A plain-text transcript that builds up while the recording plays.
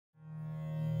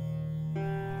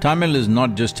Tamil is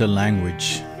not just a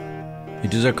language,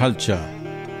 it is a culture,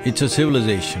 it's a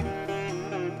civilization.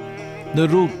 The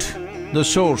root, the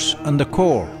source and the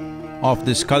core of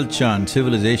this culture and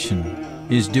civilization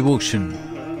is devotion.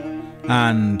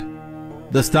 And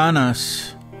the sthanas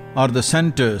are the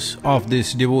centers of this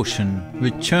devotion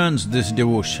which churns this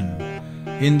devotion.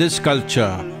 In this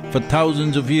culture, for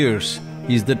thousands of years,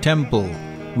 is the temple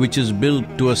which is built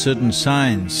to a certain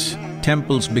science.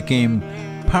 Temples became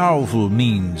powerful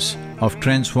means of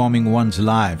transforming one's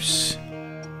lives.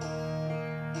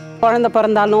 குழந்தை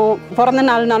பிறந்தாலும் பிறந்த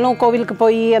நாள்னாலும் கோவிலுக்கு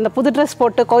போய் அந்த புது dress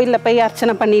போட்டு கோயிலில் போய்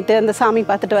அர்ச்சனை பண்ணிட்டு அந்த சாமி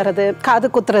பார்த்துட்டு வர்றது, காது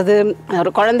குத்துறது,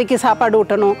 ஒரு குழந்தைக்கு சாப்பாடு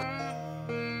ஊட்டணும்.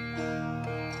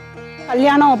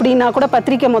 கல்யாணம் அப்படின்னா கூட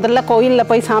பத்திரிக்கை முதல்ல கோயிலில்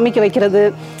போய் சாமிக்கு வைக்கிறது.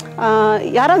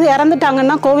 யாராவது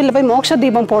இறந்துட்டாங்கன்னா கோவிலில் போய் மோட்ச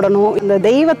தீபம் போடணும். இந்த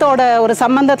தெய்வத்தோட ஒரு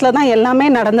சம்பந்தத்தில் தான் எல்லாமே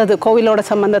நடந்தது, கோவிலோட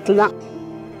சம்பந்தத்தில் தான்.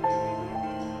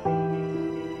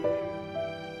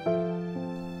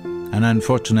 And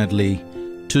unfortunately,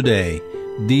 today,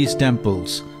 these temples,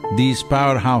 these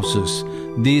powerhouses,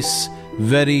 this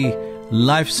very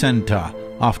life center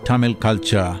of Tamil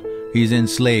culture is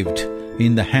enslaved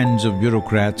in the hands of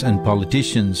bureaucrats and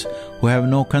politicians who have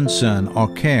no concern or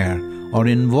care or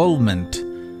involvement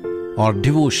or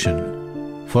devotion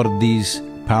for these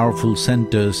powerful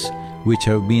centers which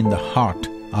have been the heart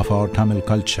of our Tamil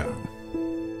culture.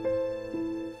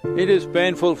 It is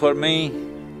painful for me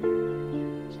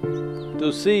to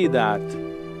see that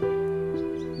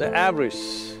the avarice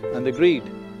and the greed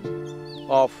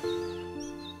of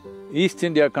East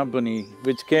India Company,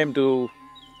 which came to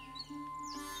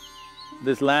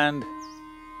this land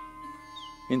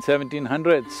in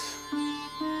 1700s,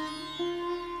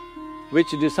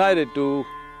 which decided to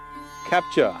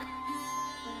capture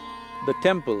the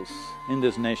temples in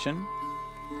this nation,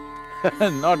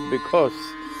 not because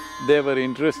they were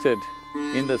interested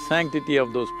in the sanctity of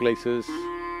those places,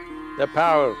 the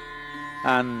power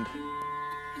and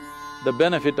the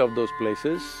benefit of those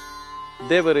places.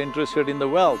 They were interested in the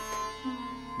wealth,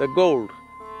 the gold,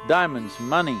 diamonds,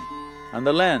 money and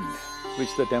the land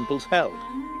which the temples held.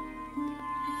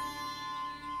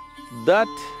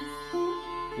 That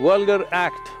vulgar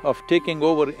act of taking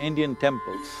over Indian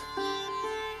temples,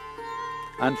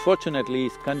 unfortunately,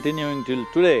 is continuing till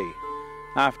today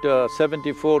after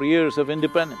 74 years of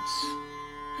independence.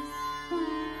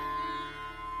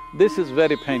 This is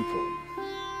very painful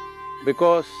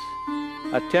because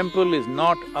a temple is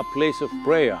not a place of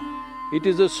prayer, it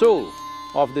is the soul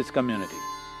of this community.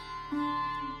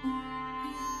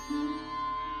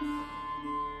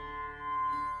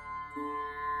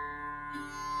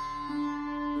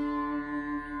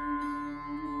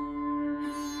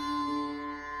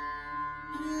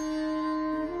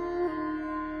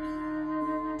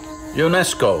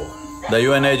 UNESCO, the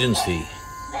UN agency,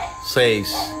 says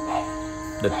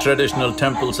the traditional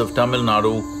temples of Tamil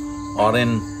Nadu are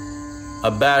in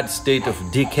a bad state of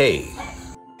decay.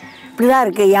 இப்படிதான்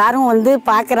இருக்கு. யாரும் வந்து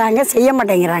பார்க்குறாங்க, செய்ய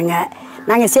மாட்டேங்கிறாங்க.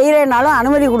 நாங்கள் செய்கிறனாலும்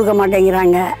அனுமதி கொடுக்க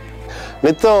மாட்டேங்கிறாங்க.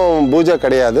 நித்தம் பூஜை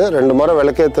கிடையாது, 2 முறை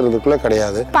விளக்கேற்றுறதுக்குள்ளே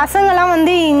கிடையாது. பசங்களாம்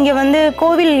வந்து இங்கே வந்து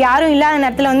கோவில் யாரும் இல்லாத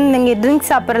நேரத்தில் வந்து இங்கே ட்ரிங்க்ஸ்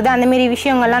சாப்பிட்றது அந்த மாதிரி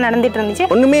விஷயங்கள்லாம் நடந்துட்டு இருந்துச்சு.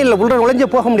 ஒன்றுமே இல்லை, உள்ள உழைஞ்சே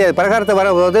போக முடியாது, பிரகாரத்தை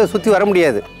வரும்போது சுற்றி வர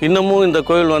முடியாது. இன்னமும் இந்த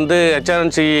கோவில் வந்து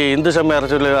HRNC இந்து சமய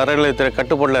அறநிலையத்துறை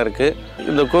கட்டுப்பாடில் இருக்குது.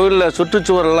 இந்த கோவிலில்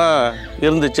சுற்றுச்சுவரெல்லாம்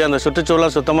இருந்துச்சு, அந்த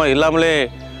சுற்றுச்சுவரெல்லாம் சுத்தமாக இல்லாமலே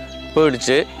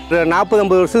போயிடுச்சு.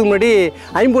 40-50 வருஷத்துக்கு முன்னாடி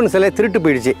ஐம்பொன் சிலை திருட்டு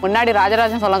போயிடுச்சு. முன்னாடி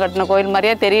ராஜராஜன் சோழன் கட்டின கோயில்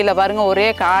மாதிரியே தெரியல பாருங்க, ஒரே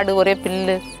காடு, ஒரே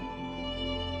bill.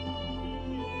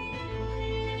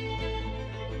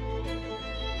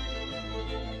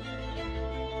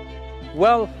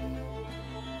 Well,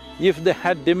 if they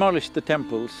had demolished the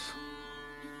temples,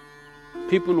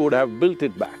 people would have built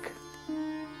it back.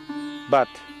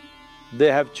 But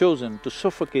they have chosen to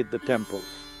suffocate the temples,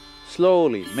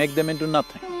 slowly make them into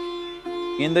nothing.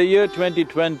 In the year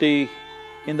 2020,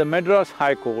 in the Madras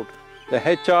High Court, the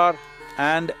HR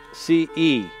and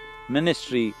CE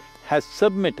ministry has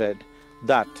submitted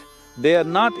that they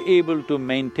are not able to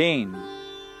maintain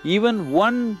even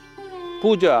one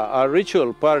puja or ritual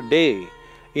per day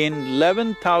in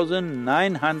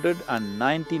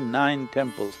 11,999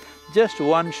 temples, just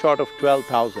one short of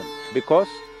 12,000,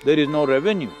 because there is no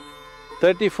revenue.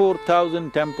 34,000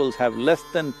 temples have less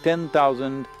than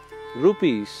 10,000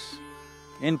 rupees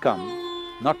income,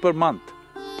 not per month,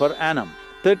 per annum.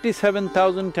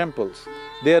 37,000 temples,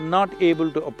 they are not able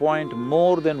to appoint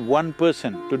more than one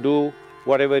person to do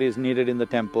whatever is needed in the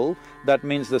temple. That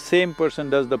means the same person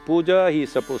does the puja, he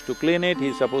is supposed to clean it, he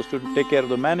is supposed to take care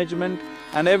of the management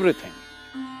and everything.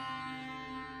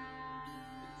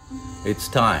 It's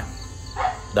time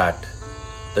that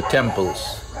the temples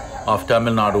of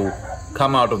Tamil Nadu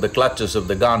come out of the clutches of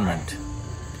the government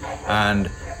and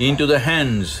into the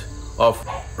hands of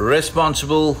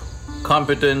responsible,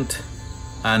 competent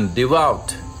and devout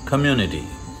community.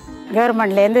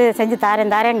 கவர்மெண்ட்லேருந்து செஞ்சு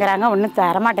தாரேங்கிறாங்க, ஒன்றும்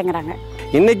தரமாட்டேங்கிறாங்க.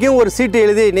 இன்றைக்கும் ஒரு சீட்டு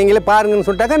எழுதி நீங்களே பாருங்கன்னு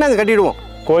சொல்லிட்டாக்கா நாங்கள் கட்டிடுவோம்.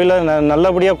 கோயிலை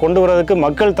நல்லபடியாக கொண்டு வரதுக்கு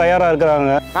மக்கள் தயாராக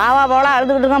இருக்கிறாங்க. ராவா போல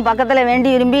அழுதுகிட்டு இருக்கோம், பக்கத்தில் வேண்டி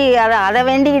விரும்பி அதை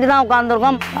வேண்டிக்கிட்டு தான்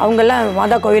உட்காந்துருக்கோம். அவங்கெல்லாம்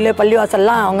மத கோயில்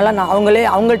பள்ளிவாசல்லாம்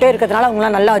அவங்கள்ட்டே இருக்கிறதுனால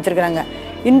அவங்களாம் நல்லா வச்சுருக்குறாங்க.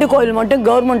 இந்து கோயில் மட்டும்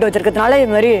கவர்மெண்ட் வச்சுருக்கிறதுனால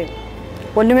இது மாதிரி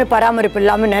ஒன்றுமே பராமரிப்பு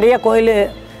இல்லாமல் நிறைய கோயில்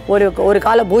ஒரு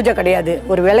கால பூஜை கிடையாது,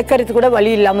 ஒரு விளக்கறது கூட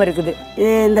வழி இல்லாமல் இருக்குது.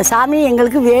 இந்த சாமி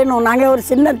எங்களுக்கு வேணும், நாங்கள் ஒரு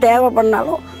சின்ன தேவை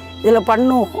பண்ணாலும் இதில்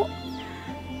பண்ணுவோம்.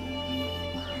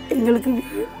 எங்களுக்கு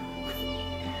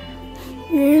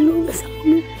வேணும் இந்த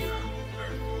சாமி.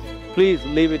 Please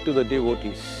leave it to the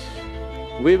devotees.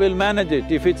 We will manage it.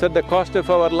 If it's at the cost of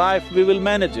our life, we will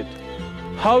manage it.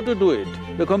 How to do it,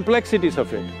 the complexities of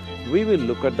it, we will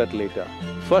look at that later.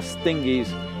 First thing is,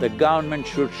 the government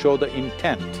should show the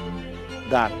intent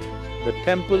that the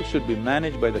temple should be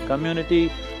managed by the community,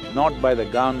 not by the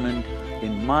government,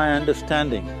 in my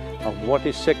understanding of what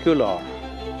is secular.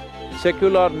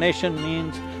 Secular nation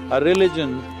means a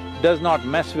religion does not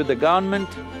mess with the government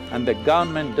and the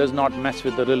government does not mess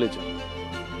with the religion.